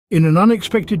In an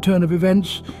unexpected turn of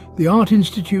events, the Art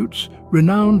Institutes,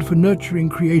 renowned for nurturing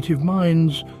creative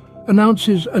minds,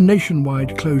 announces a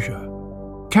nationwide closure.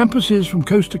 Campuses from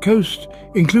coast to coast,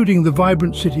 including the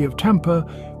vibrant city of Tampa,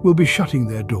 will be shutting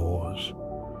their doors.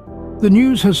 The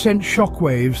news has sent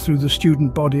shockwaves through the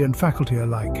student body and faculty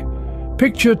alike.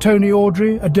 Picture Tony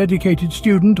Audrey, a dedicated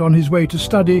student on his way to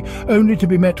study, only to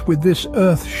be met with this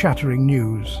earth-shattering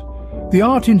news. The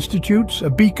Art Institutes, a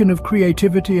beacon of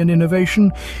creativity and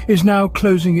innovation, is now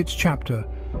closing its chapter,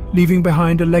 leaving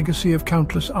behind a legacy of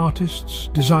countless artists,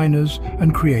 designers,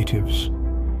 and creatives.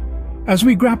 As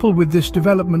we grapple with this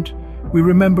development, we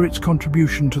remember its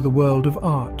contribution to the world of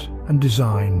art and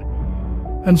design.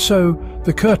 And so,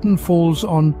 the curtain falls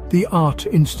on the Art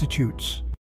Institutes,